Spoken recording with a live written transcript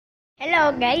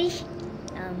Hello guys,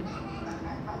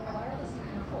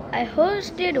 I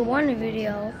hosted one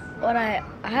video, but I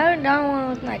haven't done one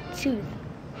with my tooth.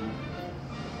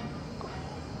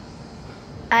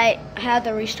 I had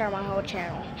to restart my whole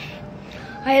channel.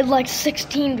 I had like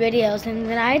 16 videos and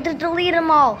then I had to delete them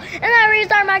all and then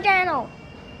restart my channel.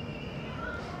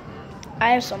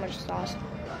 I have so much sauce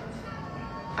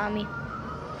on me.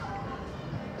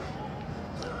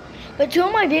 But two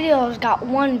of my videos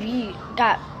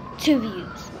got 2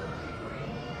 views.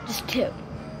 Just 2.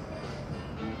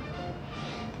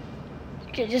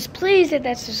 Okay, just please hit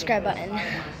that subscribe button.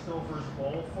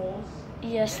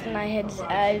 Yes, and I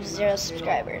have 0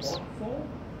 subscribers.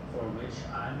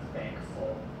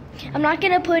 I'm not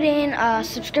gonna put in a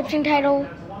subscription title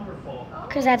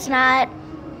because that's not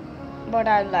what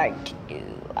I like to do.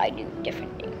 I do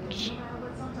different things.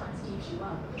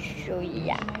 So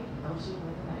yeah.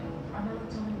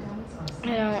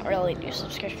 I don't really do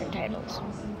subscription titles.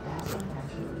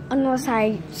 Unless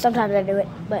sometimes I do it,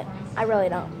 but I really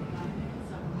don't.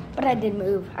 But I did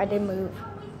move.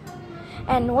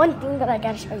 And one thing that I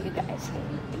gotta show you guys.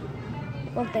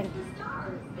 One thing.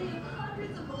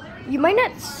 You might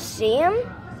not see him,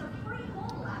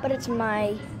 but it's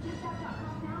my...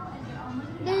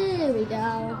 There we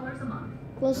go.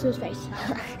 Close to his face.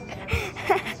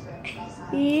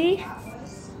 He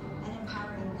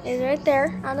is right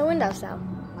there on the windowsill.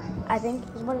 I think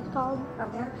is what it's called.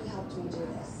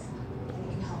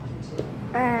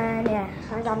 And yeah,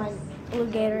 I got my blue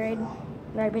Gatorade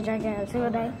that I've been drinking every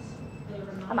single day.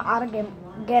 I'm an auto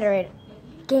Gatorade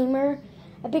gamer,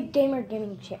 a big gamer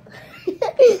gaming chair.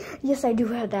 Yes, I do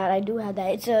have that.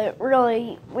 It's a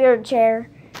really weird chair.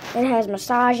 It has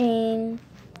massaging.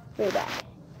 Really bad.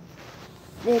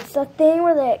 It's a thing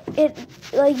where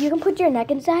you can put your neck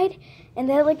inside, and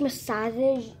then it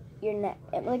massages your neck.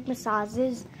 It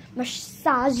massages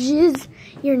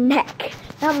your neck.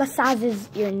 Not massages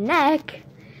your neck.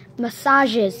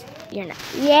 Massages your neck.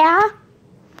 Yeah?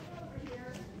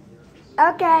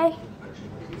 Okay.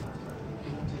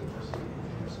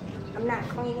 I'm not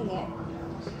cleaning it.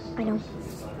 I know.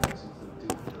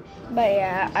 But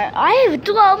yeah, I have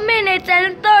 12 minutes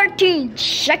and 13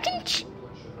 seconds.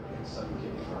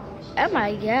 Oh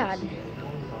my god.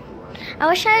 I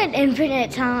wish I had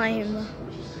infinite time.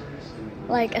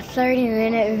 Like a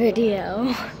 30-minute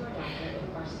video.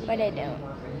 But I don't.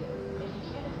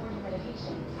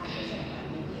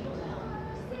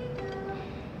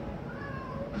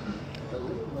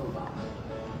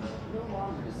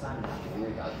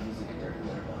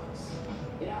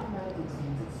 It automatically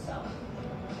cleans itself.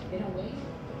 In a way,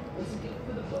 it's good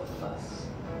for the both of us.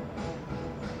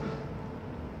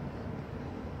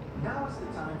 Now is the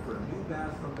time for a new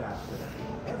bath from Bastion.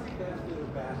 Every Bastion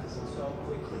bath is installed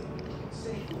quickly,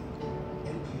 safely,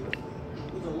 and beautifully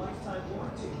with a lifetime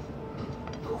warranty.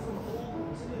 Go from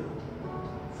old to new,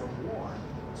 from worn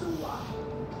to live.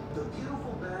 The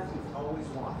beautiful bath you've always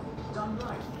wanted, done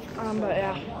right. But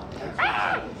yeah.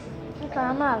 Okay,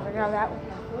 I'm not gonna go that one.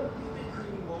 We've been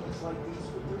creating moments like these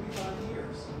for 35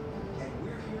 years, and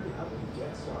we're here to help you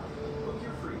get started. Book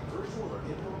your free virtual or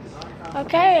in-home design consultation.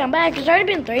 Okay, I'm back. It's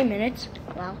already been 3 minutes.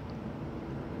 Wow.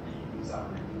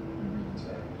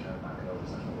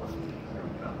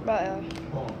 But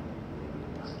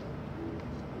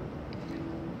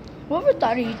whoever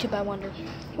thought of YouTube, I wonder.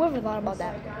 Whoever thought about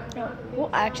that? No. Well,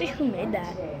 actually, who made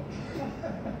that?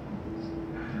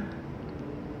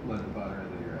 Was it butter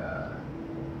that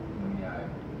when you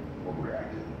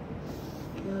overreacted?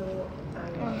 No, I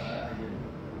did.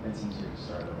 It's easier to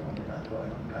start over when you're not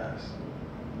dwelling on the past.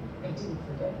 I didn't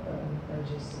forget though. I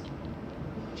just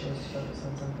chose to focus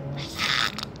on something else.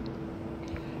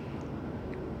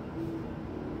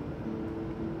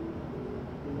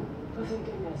 Oh, thank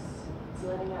goodness. It's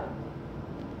letting up.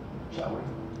 Shall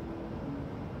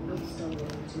we? It's still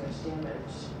doing too much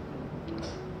damage.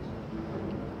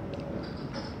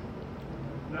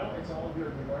 No, it's all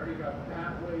good. We've already got the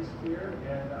pathways cleared,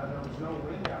 and there's no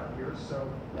wind out here, so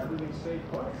everything stayed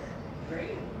put.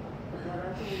 Great. But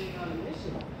I'm leaving on a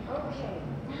mission. Okay.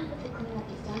 Now that the cleanup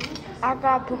is done, let's have I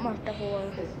gotta put my stuff away.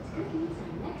 Christmas cookies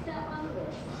are next up on the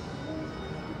list.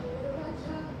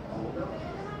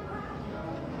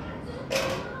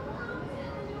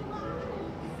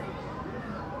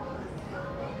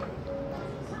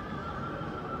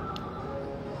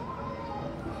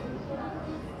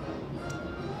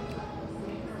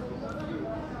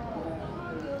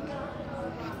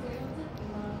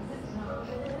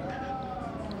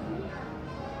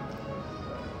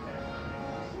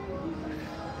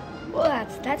 Well,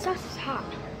 that sauce is hot.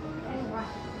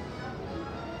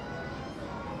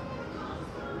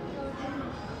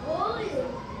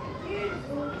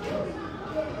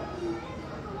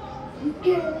 Not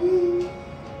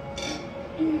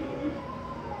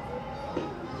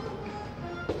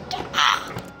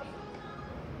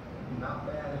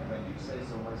bad if I do say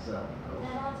so myself.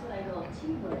 Now that's what I call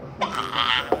teamwork.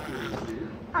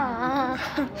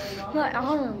 My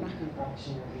arm.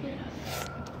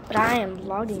 But I am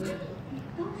vlogging.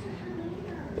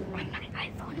 My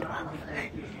iPhone 12.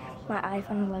 My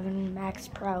iPhone 11 Max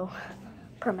Pro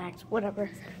Max, whatever.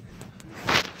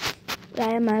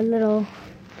 I have my little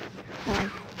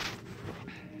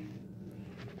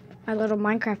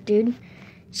Minecraft dude.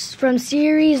 It's from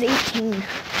Series 18.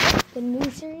 The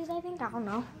new series, I think. I don't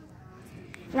know.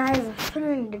 And I have a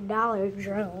 $300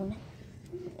 drone.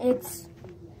 It's,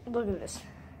 look at this.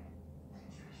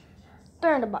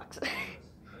 $300.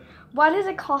 Why does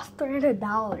it cost $300,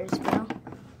 bro?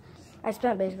 I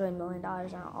spent basically $1 million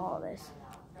on all of this.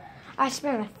 I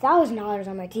spent $1,000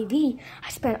 on my TV. I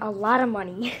spent a lot of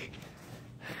money.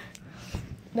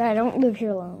 But I don't live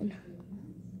here alone.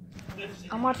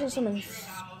 I'm watching some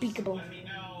unspeakable.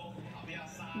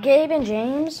 Gabe and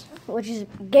James, which is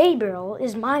Gabriel,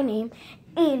 is my name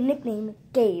and nickname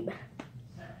Gabe.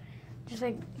 Just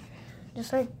like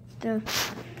the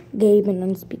Gabe and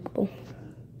Unspeakable.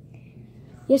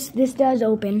 Yes, this does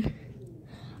open.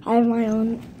 I have my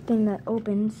own thing that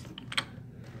opens.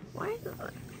 Why is it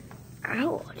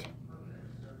out?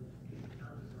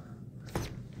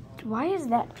 Why is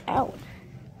that out?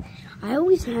 I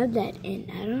always had that in.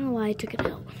 I don't know why I took it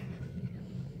out.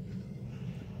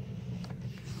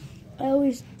 I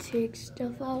always take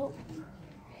stuff out.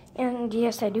 And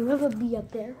yes, I do have a bee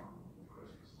up there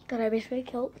that I basically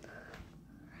killed.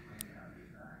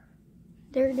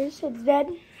 There it is, it's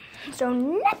dead. So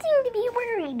nothing to be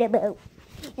worried about.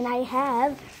 And I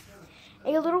have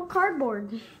a little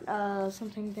cardboard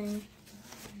something thing.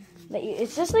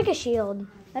 It's just like a shield.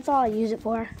 That's all I use it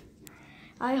for.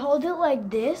 I hold it like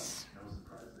this.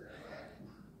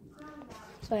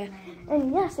 So yeah.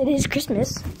 And yes, it is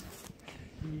Christmas.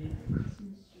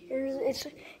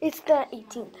 It's the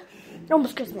 18th.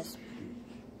 Almost Christmas.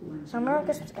 So Merry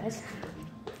Christmas, guys.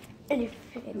 And if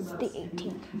it's the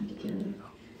 18th.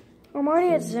 I'm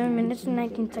already at 7 minutes and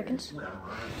 19 seconds.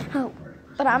 Oh,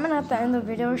 but I'm gonna have to end the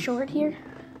video short here.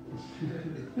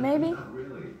 Maybe.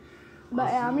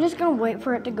 But I'm just gonna wait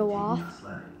for it to go off.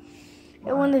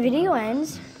 And when the video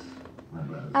ends,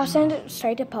 I'll send it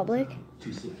straight to public.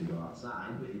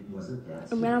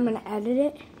 And then I'm gonna edit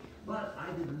it.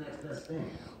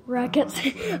 Rockets.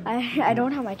 I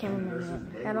don't have my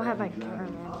cameraman yet. I don't have my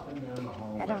cameraman.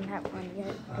 I don't have one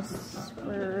yet. It's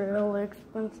real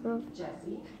expensive.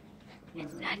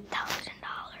 It's $1,000 and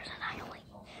I only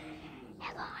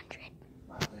have 100.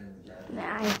 Nah,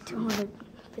 I have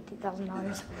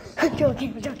 $250,000. I'm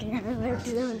joking. I have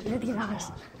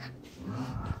 $250.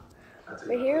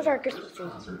 But here's our Christmas tree.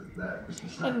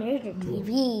 And here's the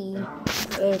TV.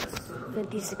 It's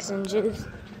 56 inches.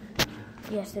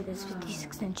 Yes, it is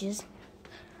 56 inches.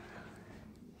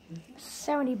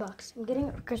 $70. I'm getting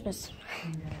it for Christmas.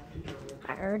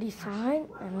 I already saw it,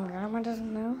 and my grandma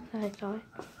doesn't know that I saw it.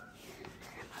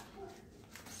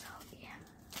 So, yeah.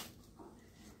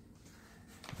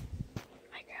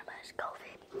 My grandma has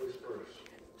COVID.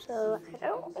 So, I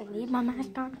don't need my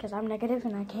mask on because I'm negative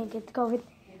and I can't get the COVID.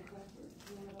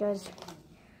 Because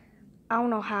I don't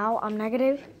know how I'm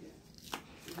negative.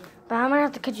 But I'm going to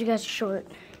have to cut you guys short.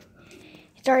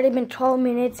 It's already been 12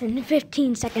 minutes and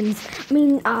 15 seconds. I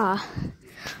mean,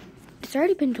 it's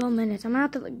already been 12 minutes. I'm gonna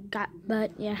have to,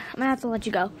 but yeah, I'm gonna have to let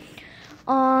you go.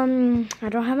 I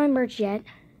don't have my merch yet.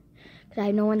 Cause I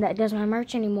have no one that does my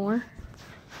merch anymore.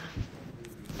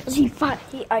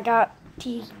 Supposedly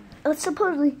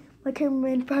my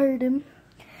cameraman fired him.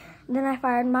 And then I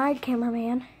fired my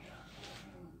cameraman.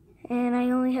 And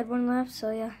I only had one left, so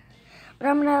yeah. But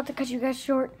I'm gonna have to cut you guys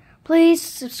short. Please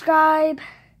subscribe.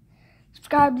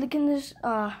 Click in this,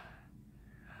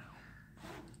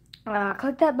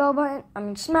 click that bell button. I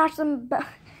mean, smash them.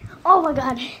 Oh my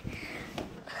god.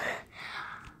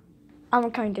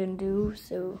 I'm kind of new,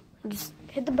 so just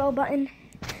hit the bell button,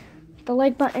 the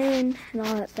like button, and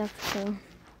all that stuff. So,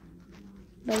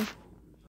 bye.